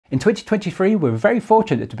In 2023, we're very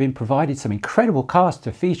fortunate to have been provided some incredible cars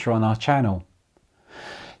to feature on our channel.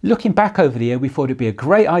 Looking back over the year, we thought it'd be a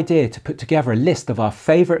great idea to put together a list of our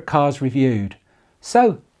favourite cars reviewed.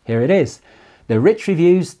 So here it is, the Rich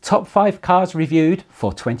Reviews Top 5 Cars Reviewed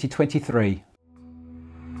for 2023.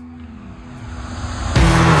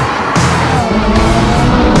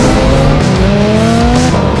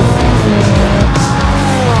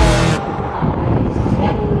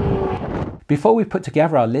 Before we put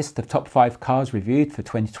together our list of top 5 cars reviewed for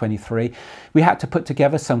 2023, we had to put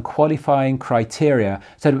together some qualifying criteria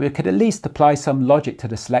so that we could at least apply some logic to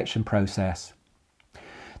the selection process.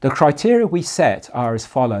 The criteria we set are as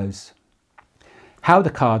follows: how the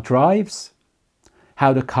car drives,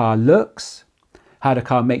 how the car looks, how the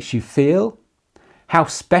car makes you feel, how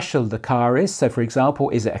special the car is. So for example,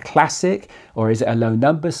 is it a classic or is it a low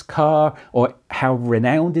numbers car, or how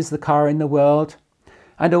renowned is the car in the world?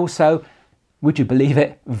 And also, would you believe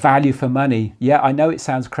it, value for money. Yeah, I know it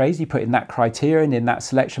sounds crazy putting that criterion in that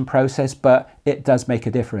selection process, but it does make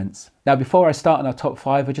a difference. Now, before I start on our top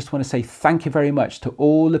 5, I just want to say thank you very much to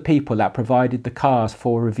all the people that provided the cars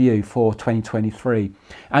for review for 2023,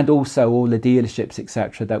 and also all the dealerships,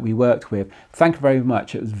 etc. that we worked with. Thank you very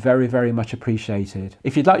much. It was very, very much appreciated.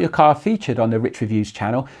 If you'd like your car featured on the Rich Reviews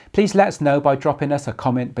channel, please let us know by dropping us a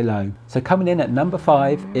comment below. So coming in at number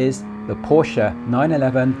 5 is the Porsche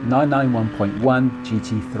 911 991.1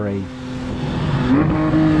 GT3.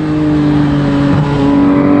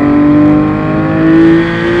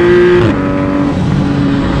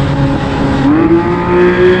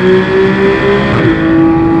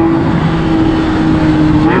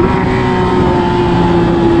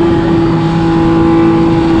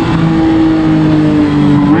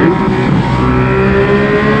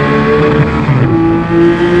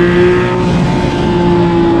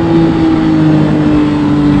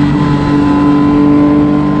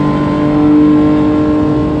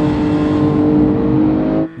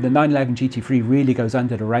 The 911 GT3 really goes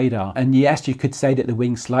under the radar, and yes, you could say that the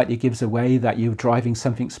wing slightly gives away that you're driving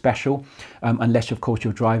something special, unless of course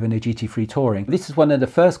you're driving a GT3 Touring. This is one of the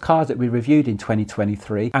first cars that we reviewed in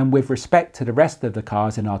 2023, and with respect to the rest of the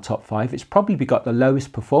cars in our top 5, it's probably got the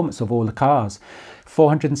lowest performance of all the cars.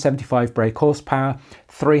 475 brake horsepower,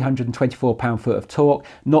 324 pound-foot of torque,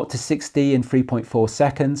 0 to 60 in 3.4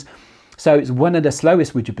 seconds. So it's one of the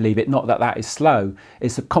slowest, would you believe it? Not that that is slow.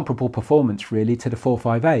 It's a comparable performance really to the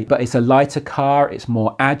 458, but it's a lighter car, it's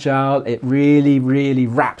more agile, it really, really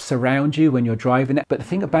wraps around you when you're driving it. But the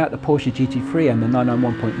thing about the Porsche GT3 and the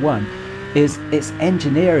 991.1 is its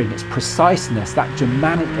engineering, its preciseness, that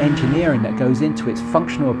Germanic engineering that goes into its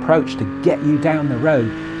functional approach to get you down the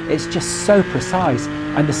road. It's just so precise.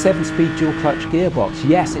 And the 7-speed dual clutch gearbox,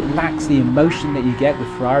 yes, it lacks the emotion that you get with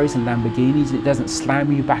Ferraris and Lamborghinis. It doesn't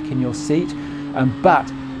slam you back in your seat,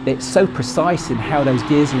 but it's so precise in how those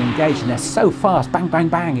gears are engaged, and they're so fast, bang, bang,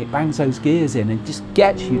 bang, it bangs those gears in and just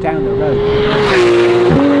gets you down the road.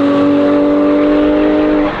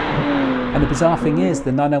 And the bizarre thing is,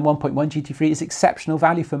 the 991.1 GT3 is exceptional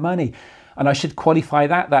value for money. And I should qualify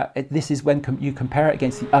that this is when you compare it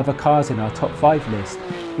against the other cars in our top 5 list,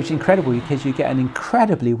 which is incredible because you get an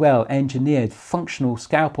incredibly well engineered functional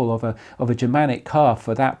scalpel of a Germanic car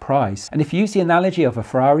for that price. And if you use the analogy of a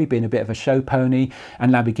Ferrari being a bit of a show pony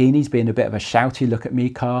and Lamborghinis being a bit of a shouty look at me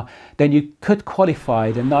car, then you could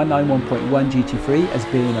qualify the 991.1 GT3 as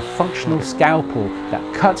being a functional scalpel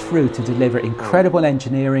that cuts through to deliver incredible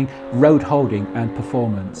engineering, road holding and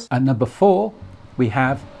performance. At number 4, we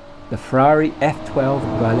have the Ferrari F12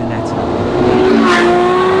 Berlinetta.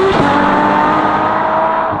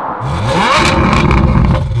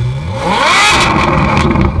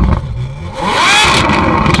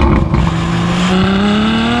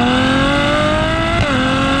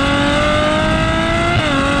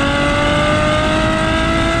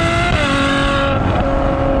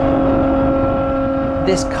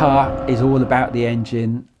 This car is all about the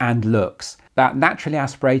engine and looks. That naturally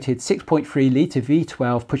aspirated 6.3 litre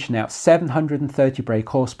V12 pushing out 730 brake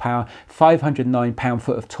horsepower, 509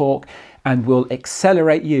 pound-foot of torque, and will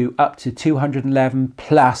accelerate you up to 211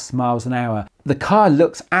 plus miles an hour. The car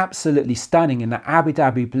looks absolutely stunning in the Abu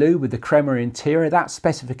Dhabi blue with the crema interior. That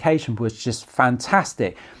specification was just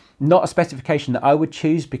fantastic. Not a specification that I would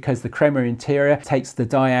choose because the Crema interior takes the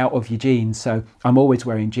dye out of your jeans. So I'm always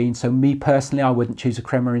wearing jeans. So me personally, I wouldn't choose a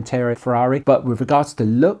Crema interior Ferrari. But with regards to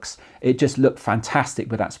looks, it just looked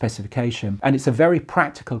fantastic with that specification. And it's a very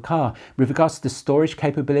practical car. With regards to the storage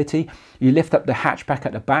capability, you lift up the hatchback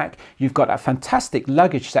at the back. You've got that fantastic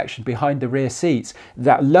luggage section behind the rear seats.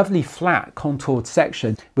 That lovely flat contoured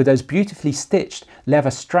section with those beautifully stitched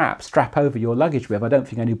leather straps strap over your luggage with. I don't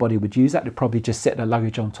think anybody would use that. They'd probably just sit the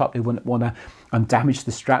luggage on top. They wouldn't want to damage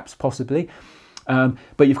the straps possibly.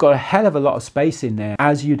 But you've got a hell of a lot of space in there,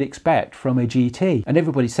 as you'd expect from a GT. And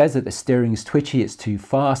everybody says that the steering is twitchy, it's too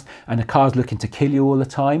fast, and the car's looking to kill you all the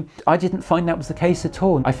time. I didn't find that was the case at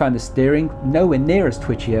all. I found the steering nowhere near as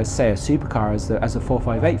twitchy as, say, a Supercar, as a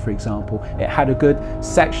 458, for example. It had a good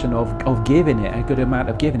section of give in it, a good amount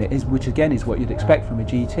of give in it, which again is what you'd expect from a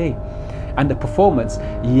GT. And the performance,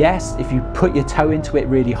 yes, if you put your toe into it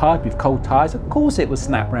really hard with cold tyres, of course it will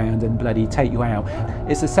snap round and bloody take you out.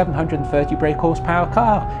 It's a 730 brake horsepower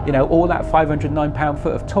car, you know, all that 509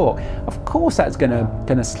 pound-foot of torque. Of course that's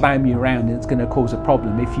gonna slam you around, and it's gonna cause a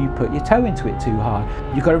problem if you put your toe into it too hard.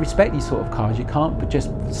 You've got to respect these sort of cars. You can't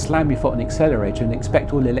just slam your foot on the accelerator and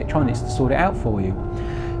expect all the electronics to sort it out for you.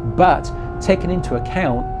 But taking into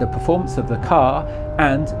account the performance of the car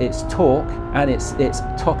and its torque and its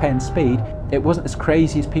top end speed, it wasn't as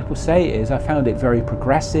crazy as people say it is. I found it very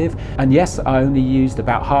progressive, and yes, I only used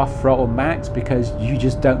about half throttle max because you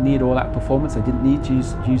just don't need all that performance. I didn't need to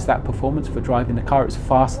use that performance for driving the car. It's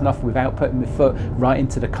fast enough without putting my foot right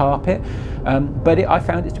into the carpet, but I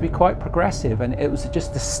found it to be quite progressive, and it was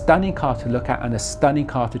just a stunning car to look at and a stunning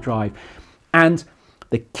car to drive. And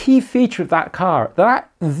the key feature of that car,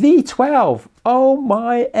 that V12, oh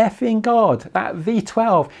my effing God, that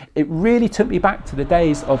V12, it really took me back to the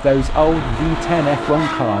days of those old V10 F1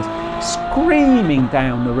 cars, screaming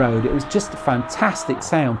down the road. It was just a fantastic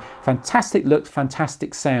sound, fantastic looks,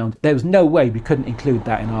 fantastic sound. There was no way we couldn't include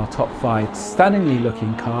that in our top 5. Stunningly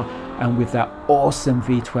looking car, and with that awesome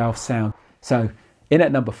V12 sound. So in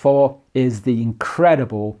at number 4 is the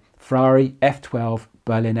incredible Ferrari F12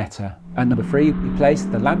 Berlinetta. At number 3, we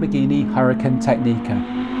placed the Lamborghini Huracan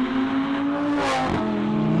Tecnica.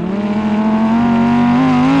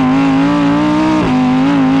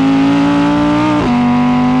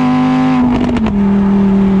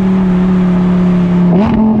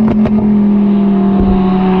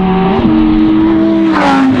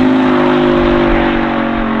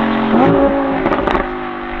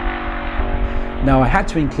 Now I had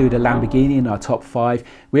to include a Lamborghini in our top 5.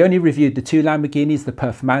 We only reviewed the 2 Lamborghinis, the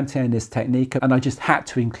Performante and this Tecnica, and I just had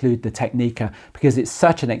to include the Tecnica because it's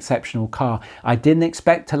such an exceptional car. I didn't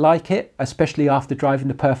expect to like it, especially after driving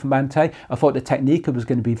the Performante. I thought the Tecnica was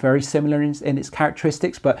going to be very similar in its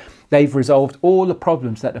characteristics, but they've resolved all the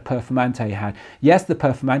problems that the Performante had. Yes, the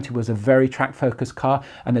Performante was a very track-focused car,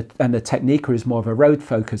 and the Tecnica is more of a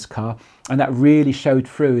road-focused car, and that really showed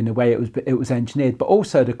through in the way it was engineered. But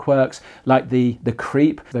also the quirks like the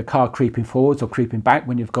creep, the car creeping forwards or creeping back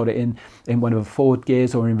when you've got it in one of the forward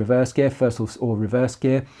gears or in reverse gear, first or reverse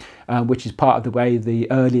gear, which is part of the way the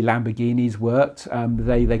early Lamborghinis worked.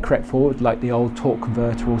 They crept forward like the old torque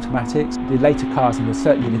converter automatics. The later cars, and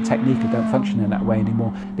certainly the Tecnica, don't function in that way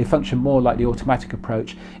anymore. They function more like the automatic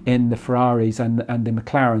approach in the Ferraris and the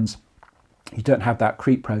McLarens. You don't have that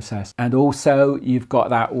creep process. And also you've got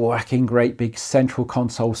that whacking great big central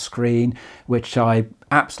console screen, which I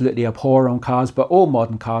absolutely abhor on cars, but all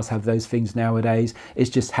modern cars have those things nowadays. It's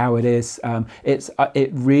just how it is. It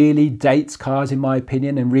really dates cars, in my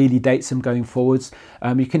opinion, and really dates them going forwards.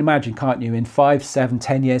 You can imagine, can't you, in 5, 7,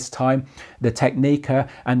 10 years time, the Tecnica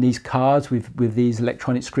and these cars with these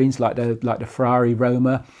electronic screens like the Ferrari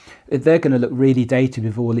Romeo, they're going to look really dated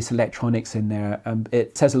with all this electronics in there.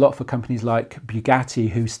 It says a lot for companies like Bugatti,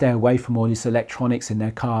 who stay away from all this electronics in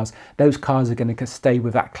their cars. Those cars are going to stay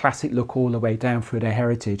with that classic look all the way down through their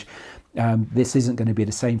heritage. This isn't going to be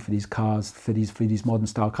the same for these cars, for these modern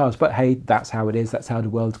style cars. But hey, that's how it is. That's how the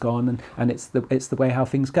world's gone, and it's the way how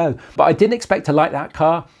things go. But I didn't expect to like that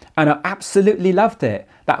car, and I absolutely loved it.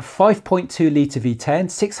 That 5.2 litre V10,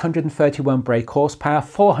 631 brake horsepower,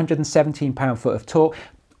 417 pound-foot of torque.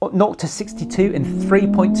 0 to 62 in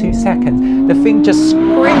 3.2 seconds. The thing just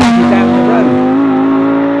screamed you down the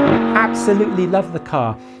road. Absolutely love the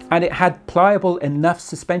car. And it had pliable enough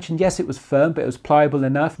suspension. Yes, it was firm, but it was pliable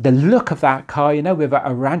enough. The look of that car, you know, with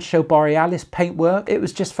a Rancho Borealis paintwork, it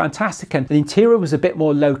was just fantastic. And the interior was a bit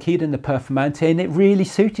more low-key than the Performante, and it really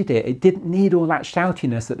suited it. It didn't need all that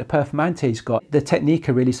shoutiness that the Performante's got. The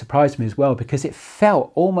Tecnica really surprised me as well, because it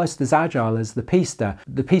felt almost as agile as the Pista.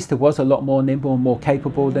 The Pista was a lot more nimble and more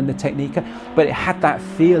capable than the Tecnica, but it had that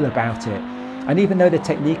feel about it. And even though the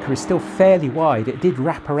Tecnica is still fairly wide, it did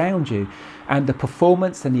wrap around you. And the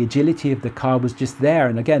performance and the agility of the car was just there.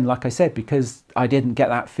 And again, like I said, because I didn't get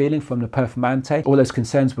that feeling from the Performante, all those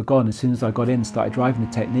concerns were gone as soon as I got in and started driving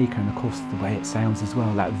the Tecnica. And of course, the way it sounds as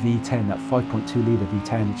well, that V10, that 5.2 litre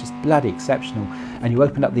V10, it's just bloody exceptional. And you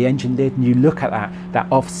open up the engine lid and you look at that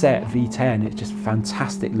offset V10, it's just a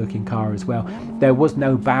fantastic looking car as well. There was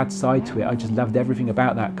no bad side to it. I just loved everything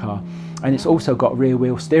about that car. And it's also got rear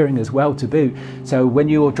wheel steering as well to boot. So when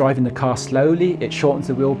you're driving the car slowly, it shortens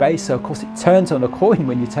the wheelbase. So of course it turns on a coin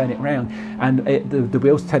when you turn it round, and the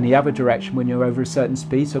wheels turn the other direction when you're over a certain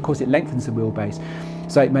speed. So of course it lengthens the wheelbase.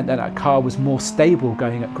 So it meant that that car was more stable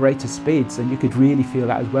going at greater speeds, and you could really feel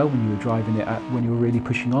that as well when you were driving it, when you were really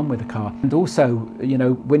pushing on with the car. And also, you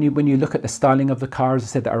know, when you look at the styling of the car, as I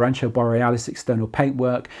said, the Rancho Borealis external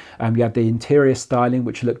paintwork, you had the interior styling,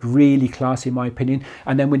 which looked really classy in my opinion.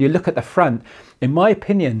 And then when you look at the front, in my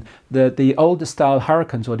opinion, the older style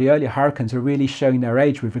Huracans, or the earlier Huracans, are really showing their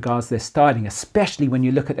age with regards to their styling, especially when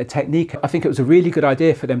you look at the Tecnica. I think it was a really good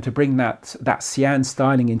idea for them to bring that cyan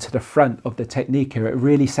styling into the front of the Tecnica. It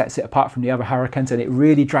really sets it apart from the other Huracans, and it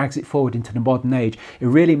really drags it forward into the modern age. It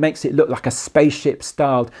really makes it look like a spaceship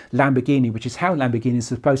styled Lamborghini, which is how Lamborghini is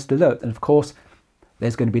supposed to look. And of course,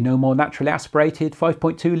 there's going to be no more naturally aspirated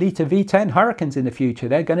 5.2 litre V10 Huracans in the future.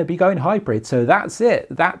 They're going to be going hybrid. So that's it.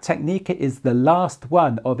 That Tecnica is the last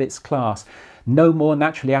one of its class. No more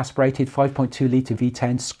naturally aspirated 5.2 litre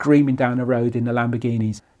V10 screaming down the road in the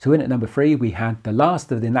Lamborghinis. So in at number 3, we had the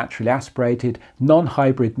last of the naturally aspirated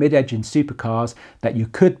non-hybrid mid-engine supercars that you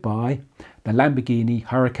could buy, the Lamborghini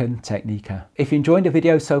Huracan Tecnica. If you enjoyed the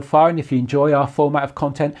video so far, and if you enjoy our format of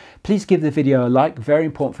content, please give the video a like, very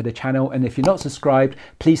important for the channel. And if you're not subscribed,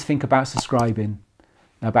 please think about subscribing.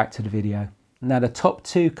 Now back to the video. Now the top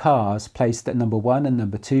 2 cars placed at number 1 and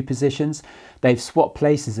number 2 positions, they've swapped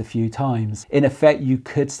places a few times. In effect, you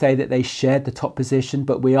could say that they shared the top position,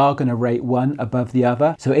 but we are going to rate one above the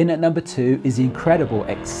other. So in at number 2 is the incredible,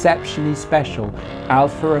 exceptionally special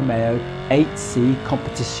Alfa Romeo 8C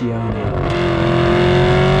Competizione.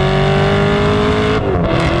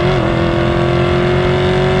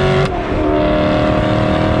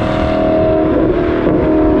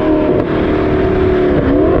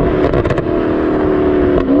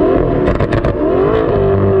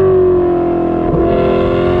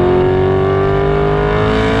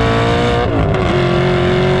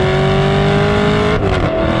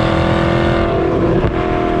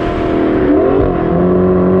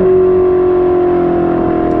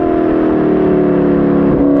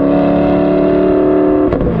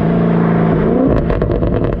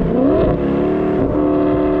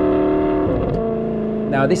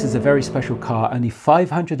 Now this is a very special car. Only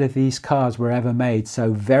 500 of these cars were ever made,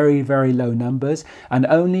 so very, very low numbers, and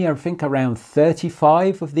only I think around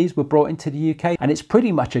 35 of these were brought into the UK, and it's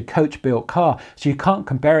pretty much a coach built car, so you can't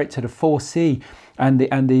compare it to the 4C and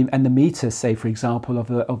the meters, say for example,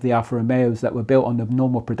 of the Alfa Romeos that were built on the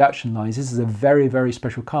normal production lines. This is a very, very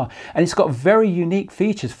special car, and it's got very unique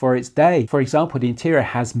features for its day. For example, the interior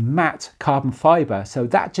has matte carbon fiber, so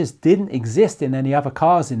that just didn't exist in any other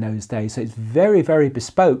cars in those days. So it's very, very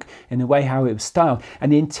bespoke in the way how it was styled,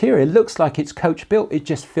 and the interior looks like it's coach built. It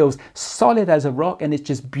just feels solid as a rock, and it's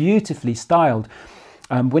just beautifully styled.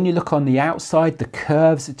 When you look on the outside, the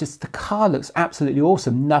curves, the car looks absolutely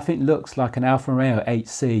awesome. Nothing looks like an Alfa Romeo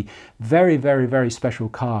 8C. Very, very, very special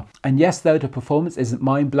car. And yes, though the performance isn't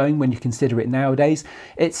mind-blowing when you consider it nowadays,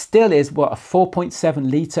 it still is, what, a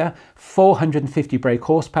 4.7 litre, 450 brake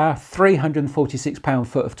horsepower, 346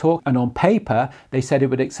 pound-foot of torque. And on paper, they said it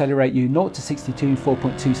would accelerate you 0 to 62 in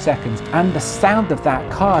 4.2 seconds. And the sound of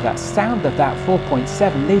that car, that sound of that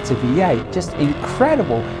 4.7 litre V8, just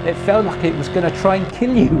incredible. It felt like it was going to try and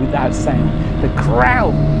kill you with that sound. The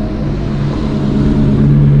growl.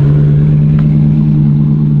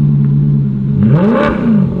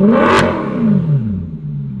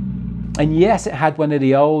 And yes, it had one of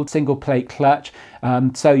the old single plate clutch,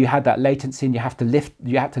 so you had that latency, and you had to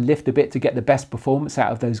lift a bit to get the best performance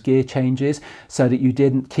out of those gear changes, so that you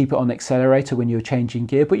didn't keep it on accelerator when you were changing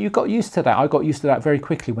gear. But you got used to that. I got used to that very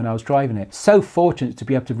quickly when I was driving it. So fortunate to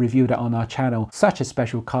be able to review that on our channel. Such a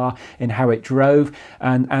special car in how it drove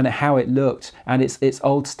and how it looked, and it's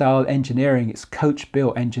old style engineering, it's coach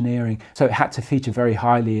built engineering, so it had to feature very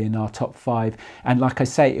highly in our top 5. And like I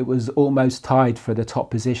say, it was almost tied for the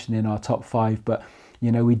top position in our top 5, but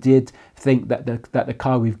you know, we did think that the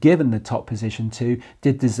car we've given the top position to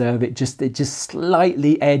did deserve it. It just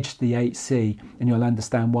slightly edged the 8C, and you'll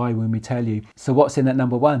understand why when we tell you. So what's in at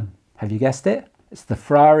number 1? Have you guessed it? It's the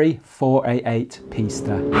Ferrari 488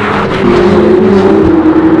 Pista.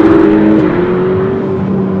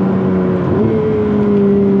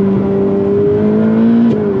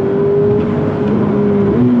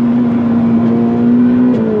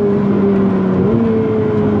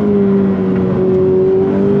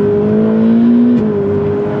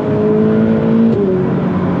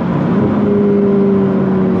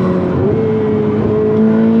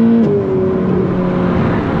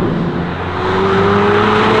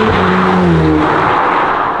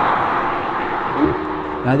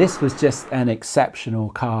 this was just an exceptional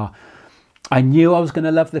car. I knew I was going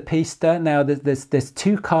to love the Pista. Now there's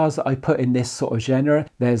two cars that I put in this sort of genre.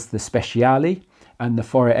 There's the Speciale and the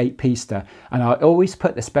 488 Pista, and I always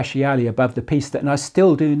put the Speciale above the Pista, and I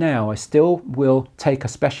still do now. I still will take a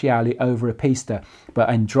Speciale over a Pista, but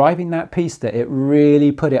in driving that Pista, it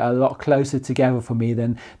really put it a lot closer together for me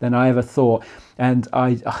than I ever thought. And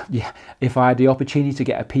yeah, if I had the opportunity to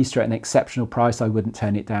get a Pista at an exceptional price, I wouldn't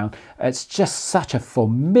turn it down. It's just such a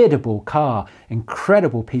formidable car,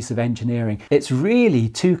 incredible piece of engineering. It's really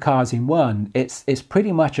two cars in one. It's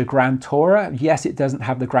pretty much a Grand Tourer. Yes, it doesn't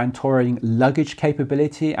have the Grand Touring luggage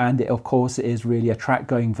capability, and it, of course, it is really a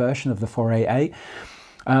track-going version of the 488.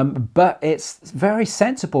 But it's very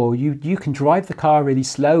sensible. You can drive the car really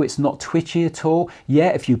slow. It's not twitchy at all. Yeah,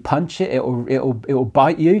 if you punch it, it'll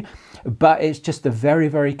bite you. But it's just a very,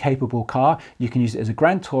 very capable car. You can use it as a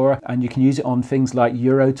Grand Tourer, and you can use it on things like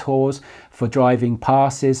Euro Tours for driving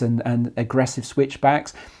passes and aggressive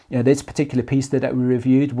switchbacks. You know, this particular Pista that we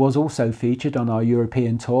reviewed was also featured on our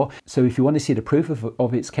European tour. So if you want to see the proof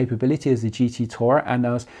of its capability as a GT Tourer and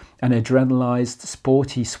as an adrenalized,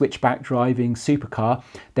 sporty switchback driving supercar,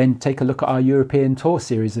 then take a look at our European tour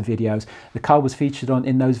series of videos. The car was featured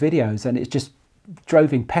in those videos, and it's just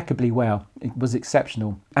drove impeccably well. It was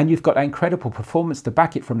exceptional. And you've got incredible performance to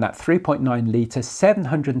back it from that 3.9 litre,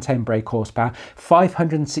 710 brake horsepower,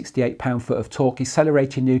 568 pound-foot of torque,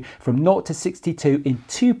 accelerating you from 0 to 62 in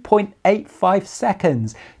 2.85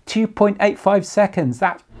 seconds. 2.85 seconds,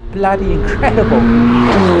 that's bloody incredible.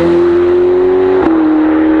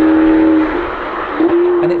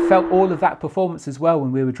 And it felt all of that performance as well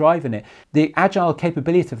when we were driving it. The agile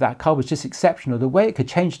capability of that car was just exceptional. The way it could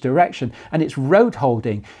change direction and its road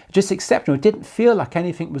holding, just exceptional. It didn't feel like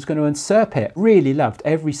anything was going to usurp it. Really loved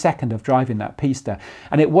every second of driving that Pista.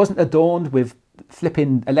 And it wasn't adorned with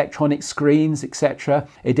flipping electronic screens, etc.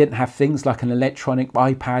 It didn't have things like an electronic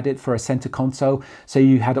iPad for a center console, so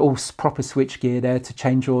you had all proper switch gear there to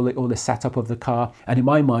change all the setup of the car. And in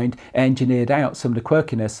my mind, engineered out some of the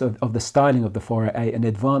quirkiness of the styling of the 488 and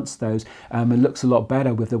advanced those. It looks a lot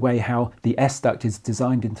better with the way how the S-duct is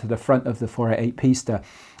designed into the front of the 488 Pista.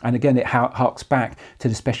 And again, it harks back to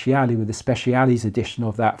the Speciale with the Speciale's edition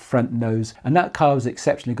of that front nose. And that car was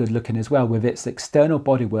exceptionally good looking as well, with its external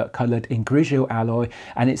bodywork coloured in Grigio alloy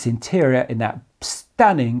and its interior in that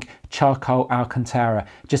stunning charcoal Alcantara.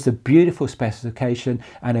 Just a beautiful specification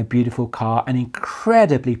and a beautiful car, and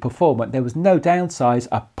incredibly performant. There was no downsides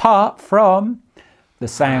apart from the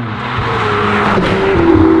sound.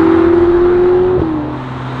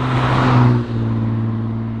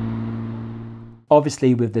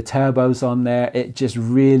 Obviously, with the turbos on there, it just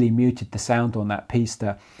really muted the sound on that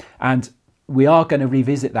Pista. And we are going to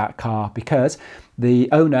revisit that car because the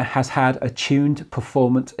owner has had a tuned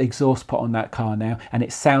performance exhaust put on that car now, and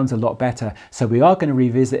it sounds a lot better. So we are going to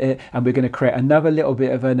revisit it, and we're going to create another little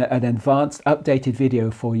bit of an advanced updated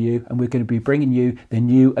video for you, and we're going to be bringing you the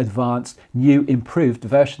new advanced, new improved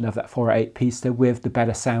version of that 488 Pista with the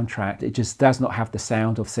better soundtrack. It just does not have the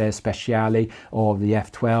sound of, say, a Speciale or the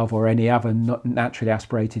F12 or any other naturally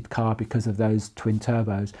aspirated car because of those twin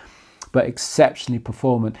turbos. But exceptionally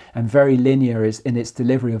performant and very linear is in its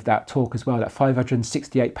delivery of that torque as well. That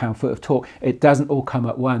 568 pound-foot of torque, it doesn't all come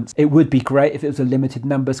at once. It would be great if it was a limited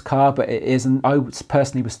numbers car, but it isn't. I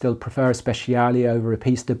personally would still prefer a Speciale over a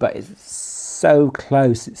Pista, but it's so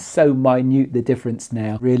close, it's so minute, the difference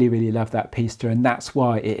now. Really, really love that Pista, and that's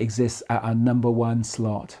why it exists at our #1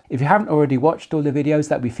 slot. If you haven't already watched all the videos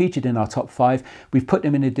that we featured in our top 5, we've put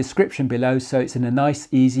them in the description below, so it's in a nice,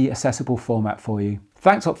 easy, accessible format for you.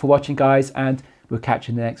 Thanks a lot for watching, guys, and we'll catch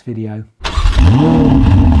you in the next video.